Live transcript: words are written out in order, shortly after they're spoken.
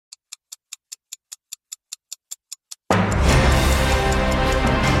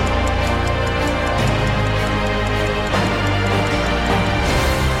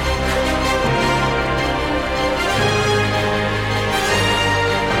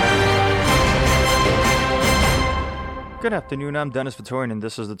Good afternoon, I'm Dennis Vitorian, and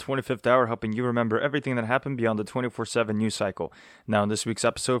this is the 25th hour, helping you remember everything that happened beyond the 24/7 news cycle. Now, in this week's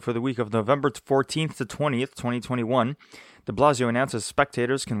episode for the week of November 14th to 20th, 2021, de Blasio announces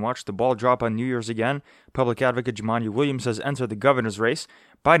spectators can watch the ball drop on New Year's again, public advocate Jumaane Williams has entered the governor's race,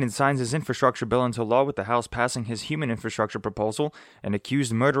 Biden signs his infrastructure bill into law with the House passing his human infrastructure proposal, and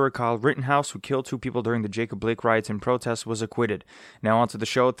accused murderer Kyle Rittenhouse, who killed 2 people during the Jacob Blake riots and protests, was acquitted. Now onto the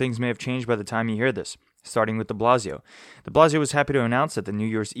show. Things may have changed by the time you hear this. Starting with de Blasio. De Blasio was happy to announce that the New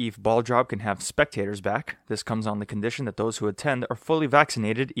Year's Eve ball drop can have spectators back. This comes on the condition that those who attend are fully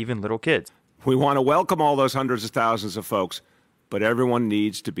vaccinated, even little kids. We want to welcome all those hundreds of thousands of folks, but everyone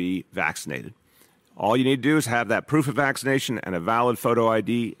needs to be vaccinated. All you need to do is have that proof of vaccination and a valid photo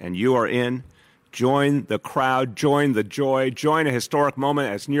ID, and you are in. Join the crowd, join the joy, join a historic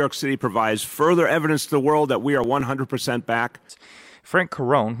moment as New York City provides further evidence to the world that we are 100% back. Frank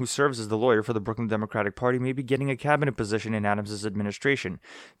Carone, who serves as the lawyer for the Brooklyn Democratic Party, may be getting a cabinet position in Adams' administration.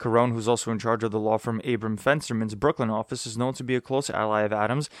 Carone, who's also in charge of the law firm Abram Fensterman's Brooklyn office, is known to be a close ally of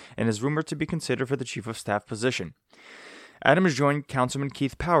Adams and is rumored to be considered for the chief of staff position. Adams joined Councilman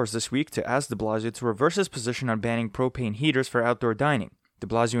Keith Powers this week to ask de Blasio to reverse his position on banning propane heaters for outdoor dining. De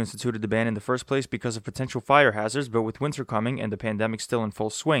Blasio instituted the ban in the first place because of potential fire hazards, but with winter coming and the pandemic still in full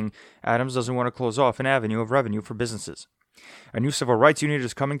swing, Adams doesn't want to close off an avenue of revenue for businesses. A new civil rights unit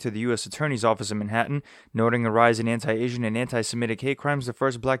is coming to the U.S. Attorney's Office in Manhattan. Noting a rise in anti-Asian and anti-Semitic hate crimes, the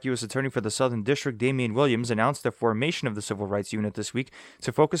first black U.S. Attorney for the Southern District, Damian Williams, announced the formation of the Civil Rights Unit this week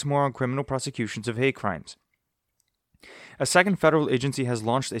to focus more on criminal prosecutions of hate crimes. A second federal agency has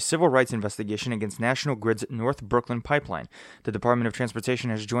launched a civil rights investigation against National Grid's North Brooklyn pipeline. The Department of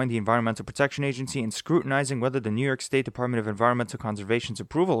Transportation has joined the Environmental Protection Agency in scrutinizing whether the New York State Department of Environmental Conservation's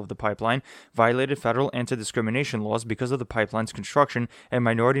approval of the pipeline violated federal anti-discrimination laws because of the pipeline's construction in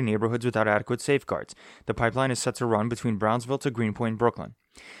minority neighborhoods without adequate safeguards. The pipeline is set to run between Brownsville to Greenpoint, Brooklyn.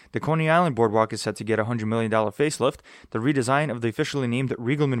 The Coney Island Boardwalk is set to get a $100 million facelift. The redesign of the officially named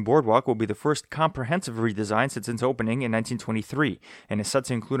Riegelman Boardwalk will be the first comprehensive redesign since its opening in 1923, and is set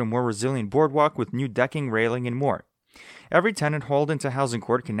to include a more resilient boardwalk with new decking, railing, and more. Every tenant hauled into housing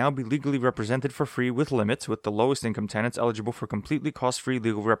court can now be legally represented for free with limits, with the lowest income tenants eligible for completely cost-free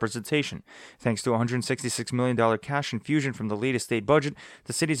legal representation. Thanks to a $166 million cash infusion from the latest state budget,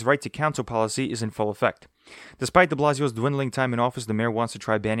 the city's right to counsel policy is in full effect. Despite de Blasio's dwindling time in office, the mayor wants to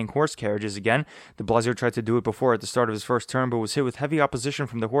try banning horse carriages again. De Blasio tried to do it before at the start of his first term, but was hit with heavy opposition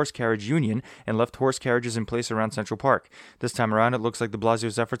from the horse carriage union and left horse carriages in place around Central Park. This time around, it looks like de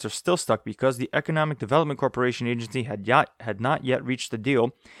Blasio's efforts are still stuck because the Economic Development Corporation agency had not yet reached a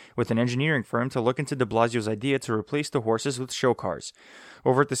deal with an engineering firm to look into de Blasio's idea to replace the horses with show cars.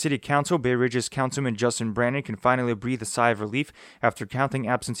 Over at the City Council, Bay Ridge's Councilman Justin Brannan can finally breathe a sigh of relief. After counting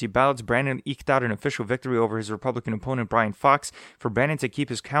absentee ballots, Brannan eked out an official victory over his Republican opponent Brian Fox for Brannan to keep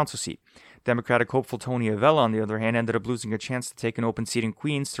his council seat. Democratic hopeful Tony Avella, on the other hand, ended up losing a chance to take an open seat in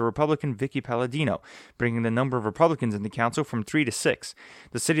Queens to Republican Vicky Palladino, bringing the number of Republicans in the council from 3 to 6.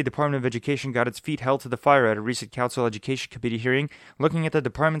 The City Department of Education got its feet held to the fire at a recent Council Education Committee hearing, looking at the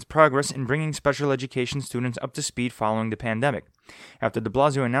department's progress in bringing special education students up to speed following the pandemic. After de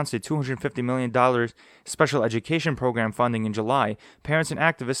Blasio announced a $250 million special education program funding in July, parents and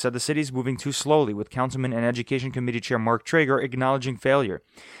activists said the city is moving too slowly, with Councilman and Education Committee Chair Mark Traeger acknowledging failure.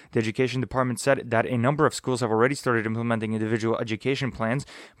 The Education Department said that a number of schools have already started implementing individual education plans,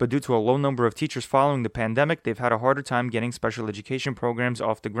 but due to a low number of teachers following the pandemic, they've had a harder time getting special education programs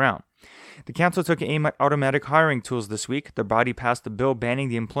off the ground. The council took aim at automatic hiring tools this week. The body passed a bill banning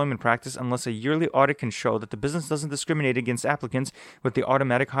the employment practice unless a yearly audit can show that the business doesn't discriminate against applicants with the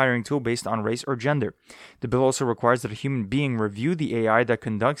automatic hiring tool based on race or gender. The bill also requires that a human being review the AI that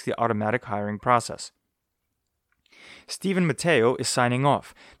conducts the automatic hiring process. Stephen Mateo is signing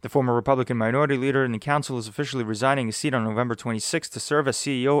off. The former Republican minority leader in the council is officially resigning his seat on November 26 to serve as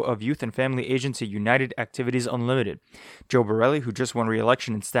CEO of youth and family agency United Activities Unlimited. Joe Borelli, who just won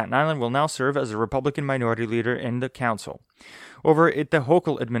re-election in Staten Island, will now serve as a Republican minority leader in the council. Over at the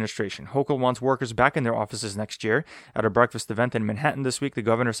Hochul administration, Hochul wants workers back in their offices next year. At a breakfast event in Manhattan this week, the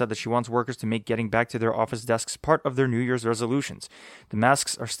governor said that she wants workers to make getting back to their office desks part of their New Year's resolutions. The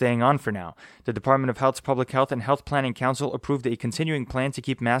masks are staying on for now. The Department of Health's Public Health and Health Planning Council approved a continuing plan to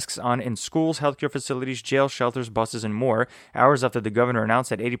keep masks on in schools, healthcare facilities, jails, shelters, buses, and more, hours after the governor announced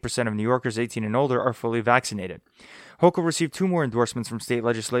that 80% of New Yorkers 18 and older are fully vaccinated. Hochul received 2 more endorsements from state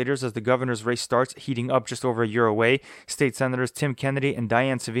legislators as the governor's race starts heating up just over a year away. State Senators Tim Kennedy and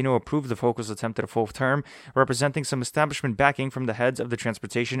Diane Savino approved of Hochul's attempt at a full term, representing some establishment backing from the heads of the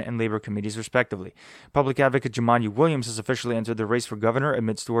Transportation and Labor Committees, respectively. Public Advocate Jumaane Williams has officially entered the race for governor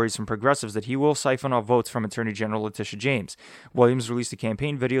amidst worries from progressives that he will siphon off votes from Attorney General Letitia James. Williams released a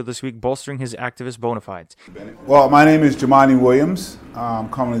campaign video this week bolstering his activist bona fides. Well, my name is Jumaane Williams. I'm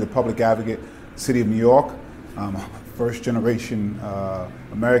currently the public advocate, City of New York. I'm a first-generation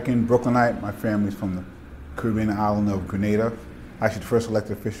American, Brooklynite. My family's from the Caribbean island of Grenada. Actually, the first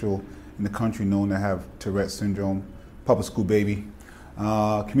elected official in the country known to have Tourette syndrome, public school baby.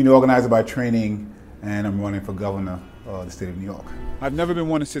 Community organizer by training, and I'm running for governor of the state of New York. I've never been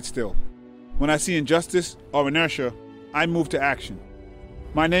one to sit still. When I see injustice or inertia, I move to action.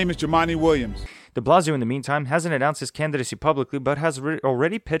 My name is Jumaane Williams. De Blasio, in the meantime, hasn't announced his candidacy publicly, but has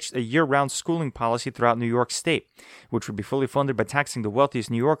already pitched a year-round schooling policy throughout New York State, which would be fully funded by taxing the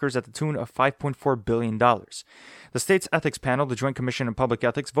wealthiest New Yorkers at the tune of $5.4 billion. The state's ethics panel, the Joint Commission on Public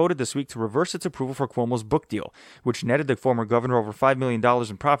Ethics, voted this week to reverse its approval for Cuomo's book deal, which netted the former governor over $5 million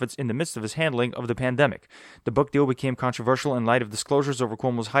in profits in the midst of his handling of the pandemic. The book deal became controversial in light of disclosures over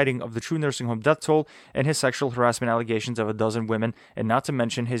Cuomo's hiding of the true nursing home death toll and his sexual harassment allegations of a dozen women, and not to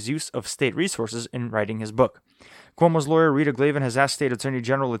mention his use of state resources in writing his book. Cuomo's lawyer, Rita Glavin, has asked State Attorney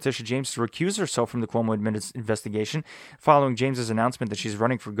General Letitia James to recuse herself from the Cuomo investigation. Following James's announcement that she's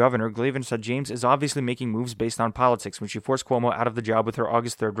running for governor, Glavin said James is obviously making moves based on politics when she forced Cuomo out of the job with her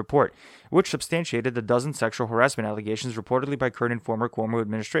August 3rd report, which substantiated the dozen sexual harassment allegations reportedly by current and former Cuomo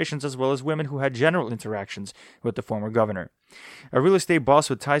administrations, as well as women who had general interactions with the former governor. A real estate boss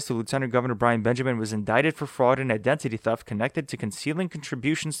with ties to Lieutenant Governor Brian Benjamin was indicted for fraud and identity theft connected to concealing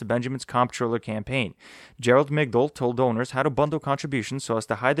contributions to Benjamin's comptroller campaign. Gerald Migdal told donors how to bundle contributions so as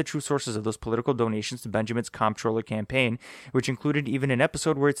to hide the true sources of those political donations to Benjamin's comptroller campaign, which included even an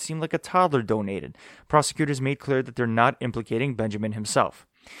episode where it seemed like a toddler donated. Prosecutors made clear that they're not implicating Benjamin himself.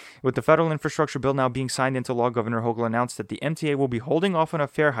 With the federal infrastructure bill now being signed into law, Governor Hochul announced that the MTA will be holding off on a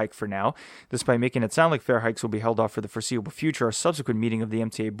fare hike for now. Despite making it sound like fare hikes will be held off for the foreseeable future, a subsequent meeting of the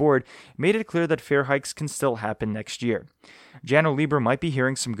MTA board made it clear that fare hikes can still happen next year. Janno Lieber might be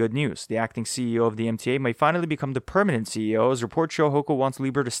hearing some good news. The acting CEO of the MTA may finally become the permanent CEO, as reports show Hochul wants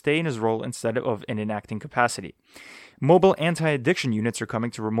Lieber to stay in his role instead of in an acting capacity. Mobile anti-addiction units are coming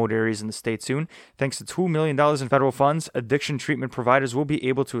to remote areas in the state soon. Thanks to $2 million in federal funds, addiction treatment providers will be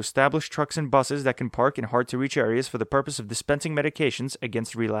able to establish trucks and buses that can park in hard-to-reach areas for the purpose of dispensing medications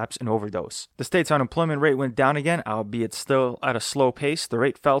against relapse and overdose. The state's unemployment rate went down again, albeit still at a slow pace. The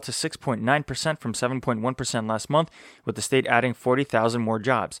rate fell to 6.9% from 7.1% last month, with the state adding 40,000 more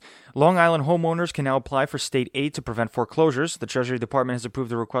jobs. Long Island homeowners can now apply for state aid to prevent foreclosures. The Treasury Department has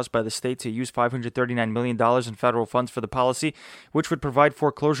approved a request by the state to use $539 million in federal funds for the policy, which would provide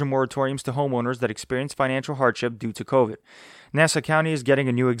foreclosure moratoriums to homeowners that experience financial hardship due to COVID. Nassau County is getting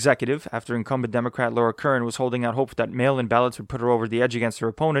a new executive. After incumbent Democrat Laura Curran was holding out hope that mail-in ballots would put her over the edge against her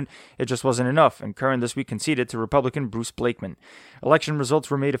opponent, it just wasn't enough, and Curran this week conceded to Republican Bruce Blakeman. Election results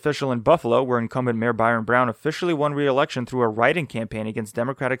were made official in Buffalo, where incumbent Mayor Byron Brown officially won re-election through a write-in campaign against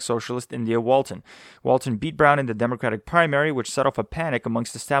Democratic Socialist India Walton. Walton beat Brown in the Democratic primary, which set off a panic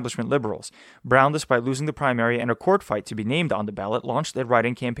amongst establishment liberals. Brown, despite losing the primary and a court fight to be named on the ballot, launched a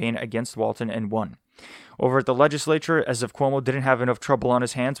write-in campaign against Walton and won. Over at the legislature, as if Cuomo didn't have enough trouble on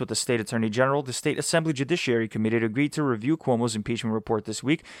his hands with the state attorney general, the State Assembly Judiciary Committee agreed to review Cuomo's impeachment report this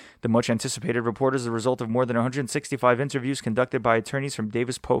week. The much-anticipated report is the result of more than 165 interviews conducted by attorneys from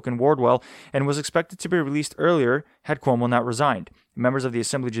Davis, Polk, and Wardwell, and was expected to be released earlier had Cuomo not resigned. Members of the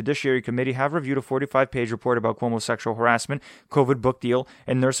Assembly Judiciary Committee have reviewed a 45-page report about Cuomo's sexual harassment, COVID book deal,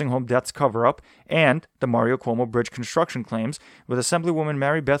 and nursing home deaths cover-up, and the Mario Cuomo Bridge construction claims, with Assemblywoman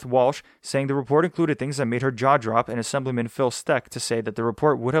Mary Beth Walsh saying the report included things that made her jaw drop, and Assemblyman Phil Steck to say that the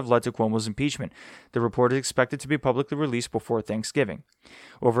report would have led to Cuomo's impeachment. The report is expected to be publicly released before Thanksgiving.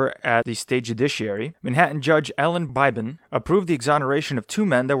 Over at the state judiciary, Manhattan Judge Ellen Biben approved the exoneration of 2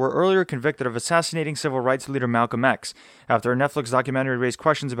 men that were earlier convicted of assassinating civil rights leader Malcolm X. After a Netflix documentary raised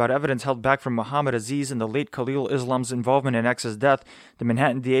questions about evidence held back from Muhammad Aziz and the late Khalil Islam's involvement in X's death, the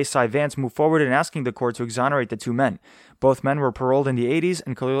Manhattan DA Cy Vance moved forward in asking the court to exonerate the 2 men. Both men were paroled in the 80s,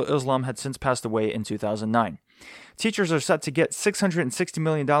 and Khalil Islam had since passed away in 2009. Teachers are set to get $660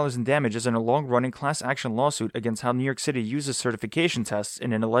 million in damages in a long-running class action lawsuit against how New York City uses certification tests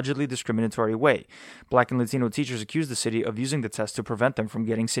in an allegedly discriminatory way. Black and Latino teachers accuse the city of using the test to prevent them from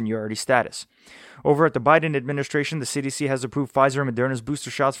getting seniority status. Over at the Biden administration, the CDC has approved Pfizer and Moderna's booster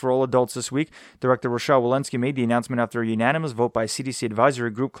shots for all adults this week. Director Rochelle Walensky made the announcement after a unanimous vote by a CDC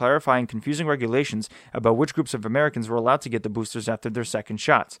advisory group clarifying confusing regulations about which groups of Americans were allowed to get the boosters after their second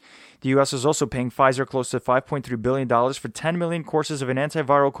shots. The U.S. is also paying Pfizer close to $5.3 billion for 10 million courses of an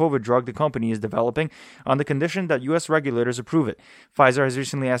antiviral COVID drug the company is developing on the condition that U.S. regulators approve it. Pfizer has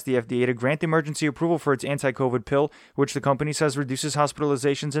recently asked the FDA to grant emergency approval for its anti-COVID pill, which the company says reduces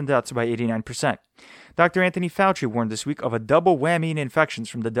hospitalizations and deaths by 89%. Dr. Anthony Fauci warned this week of a double whammy in infections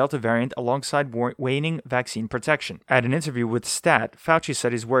from the Delta variant alongside waning vaccine protection. At an interview with STAT, Fauci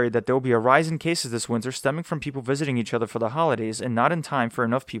said he's worried that there will be a rise in cases this winter stemming from people visiting each other for the holidays and not in time for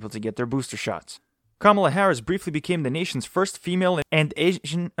enough people to get their booster shots. Kamala Harris briefly became the nation's first female and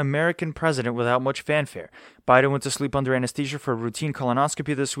Asian American president without much fanfare. Biden went to sleep under anesthesia for a routine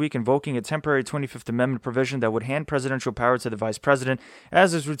colonoscopy this week, invoking a temporary 25th Amendment provision that would hand presidential power to the vice president,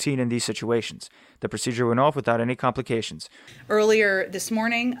 as is routine in these situations. The procedure went off without any complications. Earlier this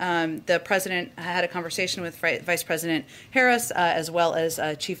morning, the president had a conversation with Vice President Harris, as well as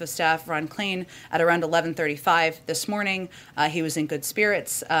Chief of Staff Ron Klain, at around 11:35 this morning. He was in good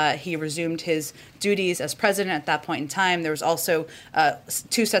spirits. He resumed his duties as president at that point in time. There was also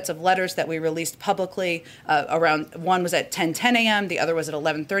two sets of letters that we released publicly. One was at 10:10 a.m., the other was at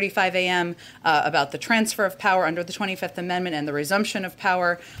 11:35 a.m. About the transfer of power under the 25th Amendment and the resumption of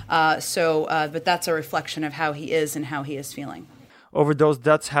power. But that's a reflection of how he is and how he is feeling. Overdose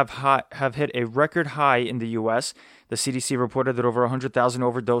deaths have hit a record high in the U.S. The CDC reported that over 100,000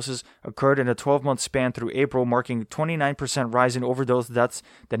 overdoses occurred in a 12-month span through April, marking a 29% rise in overdose deaths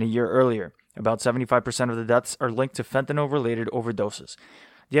than a year earlier. About 75% of the deaths are linked to fentanyl-related overdoses.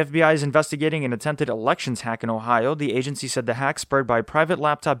 The FBI is investigating an attempted elections hack in Ohio. The agency said the hack, spurred by a private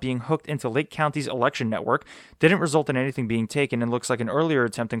laptop being hooked into Lake County's election network, didn't result in anything being taken and looks like an earlier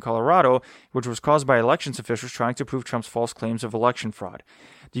attempt in Colorado, which was caused by elections officials trying to prove Trump's false claims of election fraud.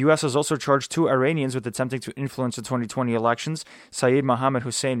 The U.S. has also charged 2 Iranians with attempting to influence the 2020 elections. Saeed Mohammed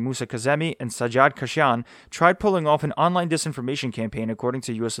Hussein Musa Kazemi and Sajjad Khashoggi tried pulling off an online disinformation campaign, according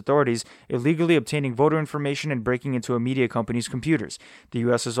to U.S. authorities, illegally obtaining voter information and breaking into a media company's computers. The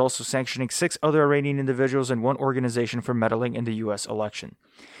U.S. is also sanctioning 6 other Iranian individuals and 1 organization for meddling in the U.S. election.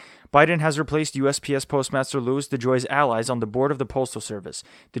 Biden has replaced USPS Postmaster Louis DeJoy's allies on the board of the Postal Service.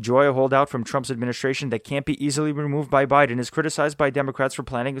 DeJoy, a holdout from Trump's administration that can't be easily removed by Biden, is criticized by Democrats for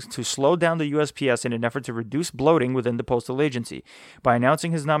planning to slow down the USPS in an effort to reduce bloating within the postal agency. By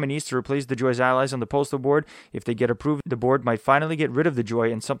announcing his nominees to replace DeJoy's allies on the postal board, if they get approved, the board might finally get rid of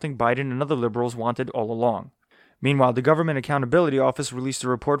DeJoy, and something Biden and other liberals wanted all along. Meanwhile, the Government Accountability Office released a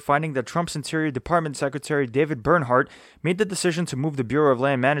report finding that Trump's Interior Department Secretary David Bernhardt made the decision to move the Bureau of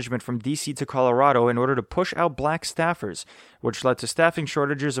Land Management from D.C. to Colorado in order to push out black staffers, which led to staffing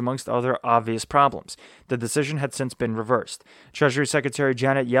shortages amongst other obvious problems. The decision had since been reversed. Treasury Secretary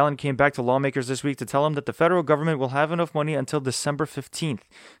Janet Yellen came back to lawmakers this week to tell them that the federal government will have enough money until December 15th.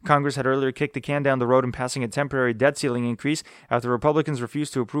 Congress had earlier kicked the can down the road in passing a temporary debt ceiling increase after Republicans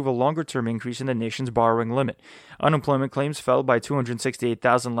refused to approve a longer-term increase in the nation's borrowing limit. Unemployment claims fell by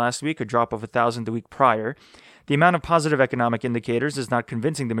 268,000 last week, a drop of 1,000 the week prior. The amount of positive economic indicators is not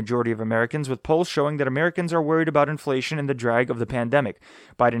convincing the majority of Americans, with polls showing that Americans are worried about inflation and the drag of the pandemic.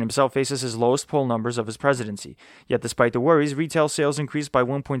 Biden himself faces his lowest poll numbers of his presidency. Yet despite the worries, retail sales increased by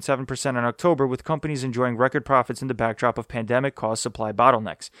 1.7% in October, with companies enjoying record profits in the backdrop of pandemic-caused supply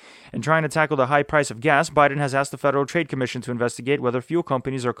bottlenecks. In trying to tackle the high price of gas, Biden has asked the Federal Trade Commission to investigate whether fuel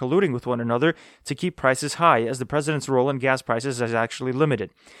companies are colluding with one another to keep prices high, as the president's role in gas prices is actually limited.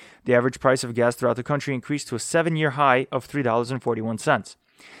 The average price of gas throughout the country increased to a 7-year high of $3.41.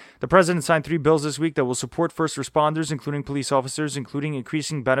 The president signed 3 bills this week that will support first responders, including police officers, including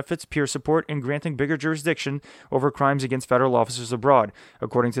increasing benefits, peer support, and granting bigger jurisdiction over crimes against federal officers abroad,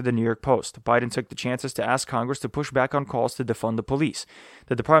 according to the New York Post. Biden took the chances to ask Congress to push back on calls to defund the police.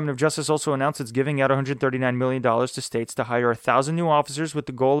 The Department of Justice also announced it's giving out $139 million to states to hire 1,000 new officers with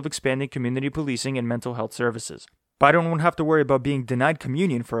the goal of expanding community policing and mental health services. Biden won't have to worry about being denied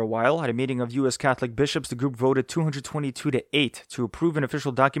communion for a while. At a meeting of U.S. Catholic bishops, the group voted 222-8 to approve an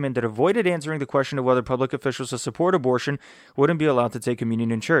official document that avoided answering the question of whether public officials who support abortion wouldn't be allowed to take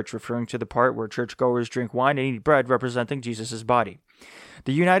communion in church, referring to the part where churchgoers drink wine and eat bread representing Jesus' body.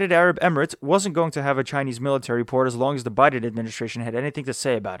 The United Arab Emirates wasn't going to have a Chinese military port as long as the Biden administration had anything to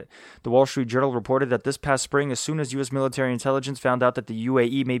say about it. The Wall Street Journal reported that this past spring, as soon as U.S. military intelligence found out that the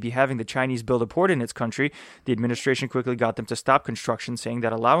UAE may be having the Chinese build a port in its country, the administration quickly got them to stop construction, saying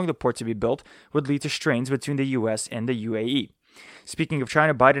that allowing the port to be built would lead to strains between the U.S. and the UAE. Speaking of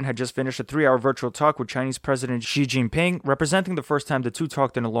China, Biden had just finished a 3-hour virtual talk with Chinese President Xi Jinping, representing the first time the two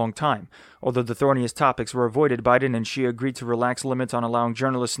talked in a long time. Although the thorniest topics were avoided, Biden and Xi agreed to relax limits on allowing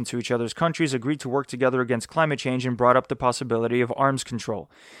journalists into each other's countries, agreed to work together against climate change, and brought up the possibility of arms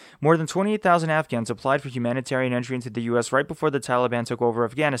control. More than 28,000 Afghans applied for humanitarian entry into the U.S. right before the Taliban took over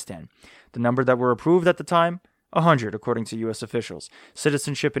Afghanistan. The number that were approved at the time? 100, according to U.S. officials.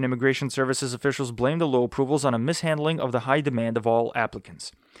 Citizenship and Immigration Services officials blamed the low approvals on a mishandling of the high demand of all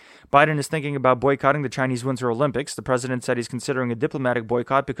applicants. Biden is thinking about boycotting the Chinese Winter Olympics. The president said he's considering a diplomatic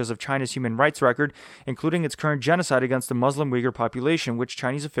boycott because of China's human rights record, including its current genocide against the Muslim Uyghur population, which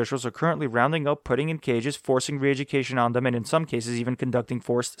Chinese officials are currently rounding up, putting in cages, forcing re-education on them, and in some cases even conducting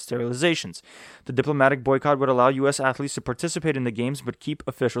forced sterilizations. The diplomatic boycott would allow U.S. athletes to participate in the games but keep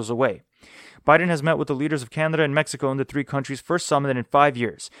officials away. Biden has met with the leaders of Canada and Mexico in the three countries' first summit in 5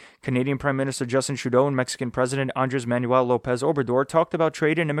 years. Canadian Prime Minister Justin Trudeau and Mexican President Andrés Manuel López Obrador talked about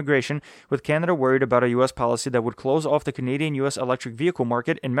trade and immigration, with Canada worried about a U.S. policy that would close off the Canadian-U.S. electric vehicle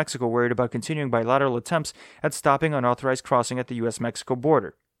market, and Mexico worried about continuing bilateral attempts at stopping unauthorized crossing at the U.S.-Mexico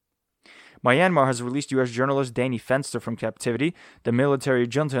border. Myanmar has released U.S. journalist Danny Fenster from captivity. The military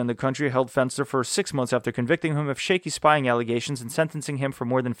junta in the country held Fenster for 6 months after convicting him of shaky spying allegations and sentencing him for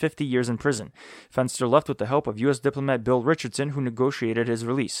more than 50 years in prison. Fenster left with the help of U.S. diplomat Bill Richardson, who negotiated his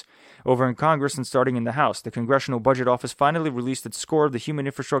release. Over in Congress and starting in the House, the Congressional Budget Office finally released its score of the human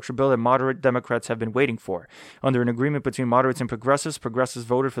infrastructure bill that moderate Democrats have been waiting for. Under an agreement between moderates and progressives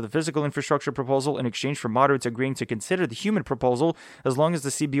voted for the physical infrastructure proposal in exchange for moderates agreeing to consider the human proposal as long as the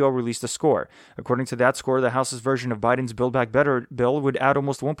CBO released a score. According to that score, the House's version of Biden's Build Back Better bill would add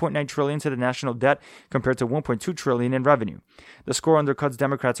almost $1.9 trillion to the national debt compared to $1.2 trillion in revenue. The score undercuts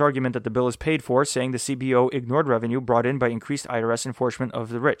Democrats' argument that the bill is paid for, saying the CBO ignored revenue brought in by increased IRS enforcement of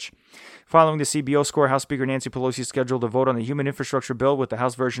the rich. Following the CBO score, House Speaker Nancy Pelosi scheduled a vote on the human infrastructure bill, with the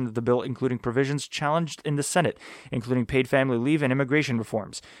House version of the bill including provisions challenged in the Senate, including paid family leave and immigration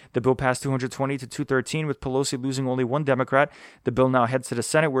reforms. The bill passed 220 to 213, with Pelosi losing only one Democrat. The bill now heads to the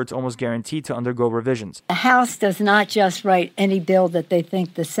Senate, where it's almost guaranteed to undergo revisions. The House does not just write any bill that they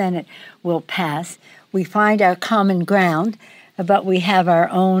think the Senate will pass. We find our common ground, but we have our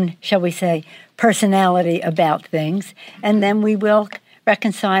own, shall we say, personality about things, and then we will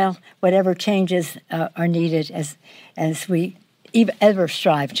reconcile whatever changes are needed as we ever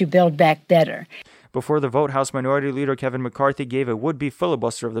strive to build back better. Before the vote, House Minority Leader Kevin McCarthy gave a would-be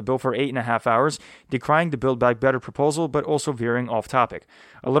filibuster of the bill for 8.5 hours, decrying the Build Back Better proposal, but also veering off topic.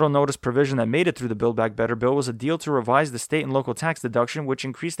 A little notice provision that made it through the Build Back Better bill was a deal to revise the state and local tax deduction, which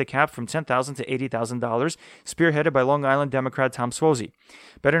increased the cap from $10,000 to $80,000, spearheaded by Long Island Democrat Tom Suozzi.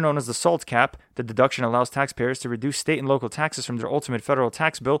 Better known as the SALT cap, the deduction allows taxpayers to reduce state and local taxes from their ultimate federal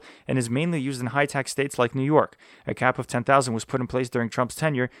tax bill and is mainly used in high-tax states like New York. A cap of $10,000 was put in place during Trump's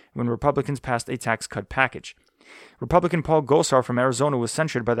tenure when Republicans passed a tax cut package. Republican Paul Gosar from Arizona was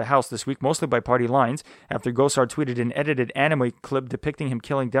censured by the House this week, mostly by party lines, after Gosar tweeted an edited anime clip depicting him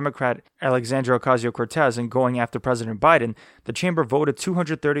killing Democrat Alexandria Ocasio-Cortez and going after President Biden. The chamber voted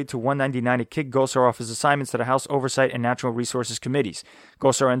 230 to 199 to kick Gosar off his assignments to the House Oversight and Natural Resources Committees.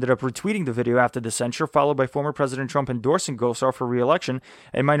 Gosar ended up retweeting the video after the censure, followed by former President Trump endorsing Gosar for re-election,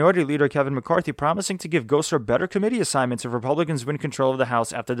 and Minority Leader Kevin McCarthy promising to give Gosar better committee assignments if Republicans win control of the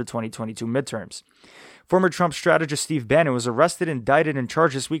House after the 2022 midterms. Former Trump strategist Steve Bannon was arrested, indicted, and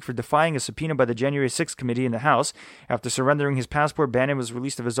charged this week for defying a subpoena by the January 6th committee in the House. After surrendering his passport, Bannon was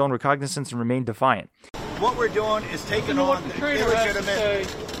released of his own recognizance and remained defiant. What we're doing is taking on the illegitimate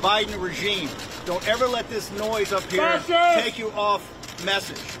Biden regime. Don't ever let this noise up here take you off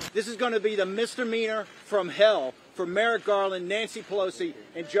message. This is going to be the misdemeanor from hell for Merrick Garland, Nancy Pelosi,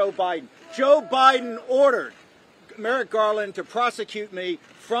 and Joe Biden. Joe Biden ordered Merrick Garland to prosecute me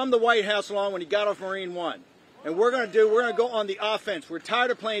from the White House lawn when he got off Marine One. And we're going to go on the offense. We're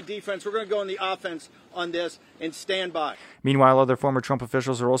tired of playing defense. We're going to go on the offense on this and stand by. Meanwhile, other former Trump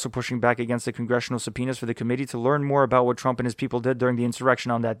officials are also pushing back against the congressional subpoenas for the committee to learn more about what Trump and his people did during the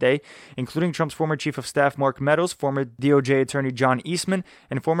insurrection on that day, including Trump's former chief of staff Mark Meadows, former DOJ attorney John Eastman,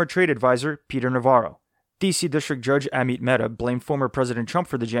 and former trade advisor Peter Navarro. D.C. District Judge Amit Mehta blamed former President Trump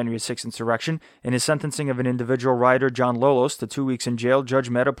for the January 6th insurrection. In his sentencing of an individual rioter, John Lolos, to 2 weeks in jail, Judge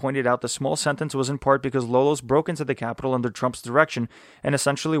Mehta pointed out the small sentence was in part because Lolos broke into the Capitol under Trump's direction and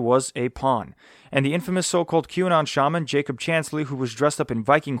essentially was a pawn. And the infamous so-called QAnon shaman, Jacob Chansley, who was dressed up in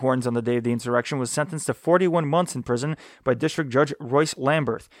Viking horns on the day of the insurrection, was sentenced to 41 months in prison by District Judge Royce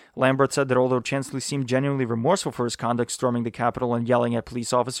Lamberth. Lamberth said that although Chansley seemed genuinely remorseful for his conduct storming the Capitol and yelling at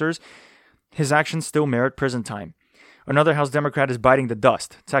police officers, his actions still merit prison time. Another House Democrat is biting the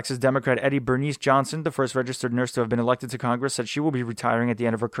dust. Texas Democrat Eddie Bernice Johnson, the first registered nurse to have been elected to Congress, said she will be retiring at the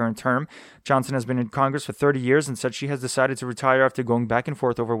end of her current term. Johnson has been in Congress for 30 years and said she has decided to retire after going back and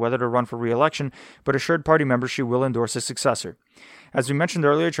forth over whether to run for re-election, but assured party members she will endorse a successor. As we mentioned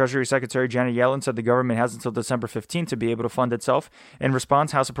earlier, Treasury Secretary Janet Yellen said the government has until December 15th to be able to fund itself. In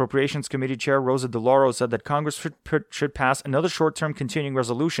response, House Appropriations Committee Chair Rosa DeLauro said that Congress should pass another short-term continuing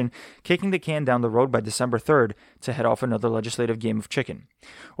resolution, kicking the can down the road by December 3rd to head off another legislative game of chicken.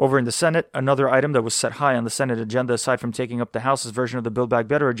 Over in the Senate, another item that was set high on the Senate agenda, aside from taking up the House's version of the Build Back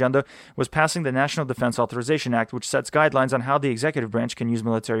Better agenda, was passing the National Defense Authorization Act, which sets guidelines on how the executive branch can use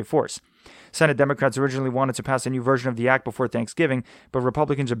military force. Senate Democrats originally wanted to pass a new version of the act before Thanksgiving, but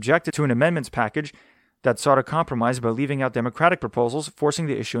Republicans objected to an amendments package that sought a compromise by leaving out Democratic proposals, forcing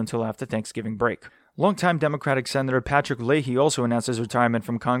the issue until after Thanksgiving break. Longtime Democratic Senator Patrick Leahy also announced his retirement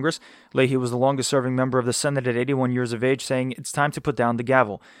from Congress. Leahy was the longest-serving member of the Senate at 81 years of age, saying it's time to put down the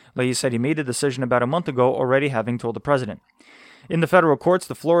gavel. Leahy said he made the decision about a month ago, already having told the president. In the federal courts,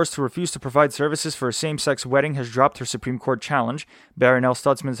 the florist who refused to provide services for a same-sex wedding has dropped her Supreme Court challenge. Barronelle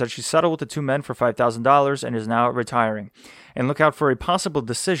Stutzman said she settled with the two men for $5,000 and is now retiring. And look out for a possible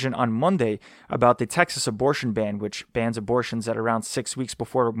decision on Monday about the Texas abortion ban, which bans abortions at around 6 weeks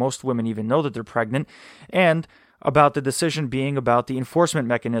before most women even know that they're pregnant, and about the decision being about the enforcement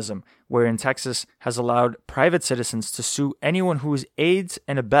mechanism, wherein Texas has allowed private citizens to sue anyone who aids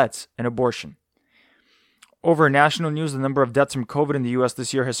and abets an abortion. Over in national news, the number of deaths from COVID in the U.S.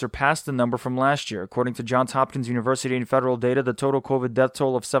 this year has surpassed the number from last year. According to Johns Hopkins University and federal data, the total COVID death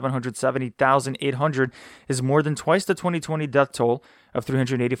toll of 770,800 is more than twice the 2020 death toll of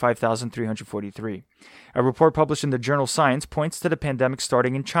 385,343. A report published in the journal Science points to the pandemic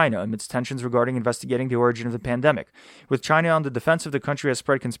starting in China amidst tensions regarding investigating the origin of the pandemic. With China on the defensive, the country has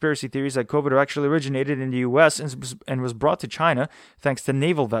spread conspiracy theories that COVID actually originated in the U.S. and was brought to China thanks to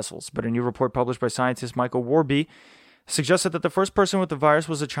naval vessels. But a new report published by scientist Michael Warby suggested that the first person with the virus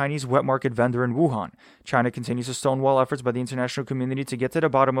was a Chinese wet market vendor in Wuhan. China continues to stonewall efforts by the international community to get to the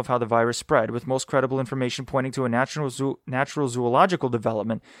bottom of how the virus spread, with most credible information pointing to a natural zoological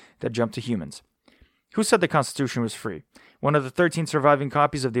development that jumped to humans. Who said the Constitution was free? One of the 13 surviving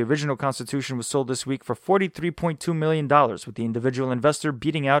copies of the original Constitution was sold this week for $43.2 million, with the individual investor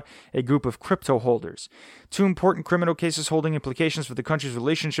beating out a group of crypto holders. Two important criminal cases holding implications for the country's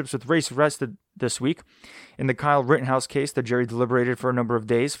relationships with race rested this week. In the Kyle Rittenhouse case, the jury deliberated for a number of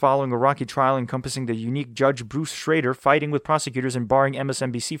days, following a rocky trial encompassing the unique Judge Bruce Schrader fighting with prosecutors and barring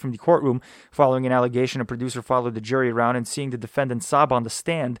MSNBC from the courtroom following an allegation a producer followed the jury around and seeing the defendant sob on the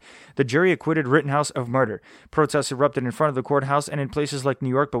stand. The jury acquitted Rittenhouse of murder. Protests erupted in front of the courthouse and in places like New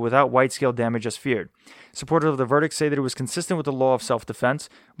York, but without wide-scale damage as feared. Supporters of the verdict say that it was consistent with the law of self-defense,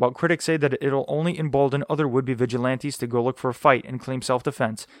 while critics say that it'll only embolden other would-be vigilantes to go look for a fight and claim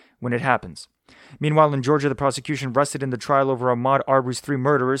self-defense when it happens. Meanwhile, in Georgia, the prosecution rested in the trial over Ahmaud Arbery's three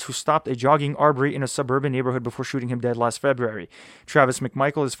murderers who stopped a jogging Arbery in a suburban neighborhood before shooting him dead last February. Travis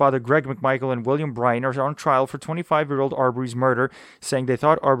McMichael, his father Greg McMichael, and William Bryan are on trial for 25-year-old Arbery's murder, saying they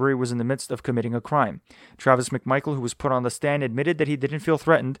thought Arbery was in the midst of committing a crime. Travis McMichael, who was put on the stand, admitted that he didn't feel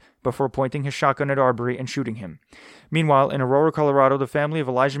threatened before pointing his shotgun at Arbery and shooting him. Meanwhile, in Aurora, Colorado, the family of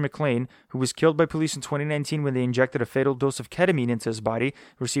Elijah McClain, who was killed by police in 2019 when they injected a fatal dose of ketamine into his body,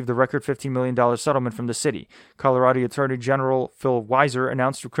 received a record $15 million settlement from the city. Colorado Attorney General Phil Weiser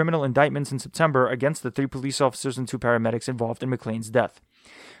announced criminal indictments in September against the 3 police officers and 2 paramedics involved in McClain's death.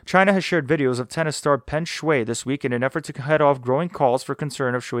 China has shared videos of tennis star Peng Shuai this week in an effort to head off growing calls for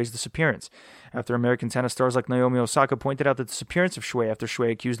concern of Shui's disappearance. After American tennis stars like Naomi Osaka pointed out the disappearance of Shui after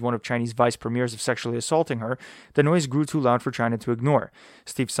Shui accused one of Chinese vice premiers of sexually assaulting her, the noise grew too loud for China to ignore.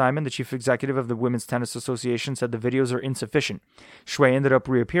 Steve Simon, the chief executive of the Women's Tennis Association, said the videos are insufficient. Shui ended up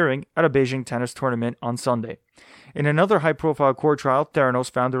reappearing at a Beijing tennis tournament on Sunday. In another high-profile court trial,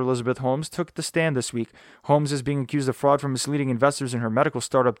 Theranos founder Elizabeth Holmes took the stand this week. Holmes is being accused of fraud from misleading investors in her medical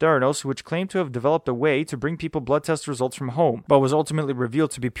startup Theranos, which claimed to have developed a way to bring people blood test results from home, but was ultimately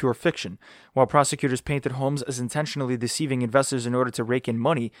revealed to be pure fiction. While prosecutors painted Holmes as intentionally deceiving investors in order to rake in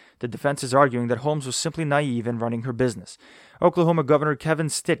money, the defense is arguing that Holmes was simply naive in running her business. Oklahoma Governor Kevin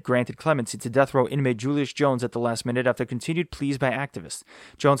Stitt granted clemency to death row inmate Julius Jones at the last minute after continued pleas by activists.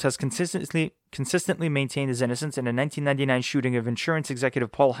 Jones has consistently maintained his innocence in a 1999 shooting of insurance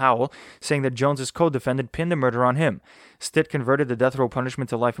executive Paul Howell, saying that Jones's co-defendant pinned the murder on him. Stitt converted the death row punishment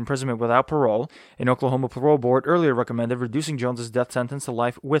to life imprisonment without parole. An Oklahoma parole board earlier recommended reducing Jones's death sentence to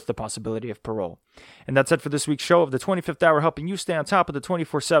life with the possibility of parole. And that's it for this week's show of the 25th Hour, helping you stay on top of the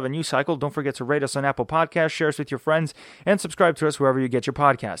 24/7 news cycle. Don't forget to rate us on Apple Podcasts, share us with your friends, and subscribe to us wherever you get your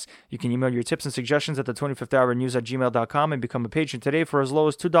podcasts. You can email your tips and suggestions at the 25thhournews@gmail.com and become a patron today for as low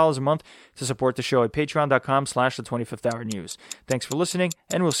as $2 a month to support the show at patreon.com/the25thhournews. Thanks for listening,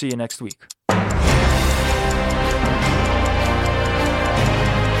 and we'll see you next week.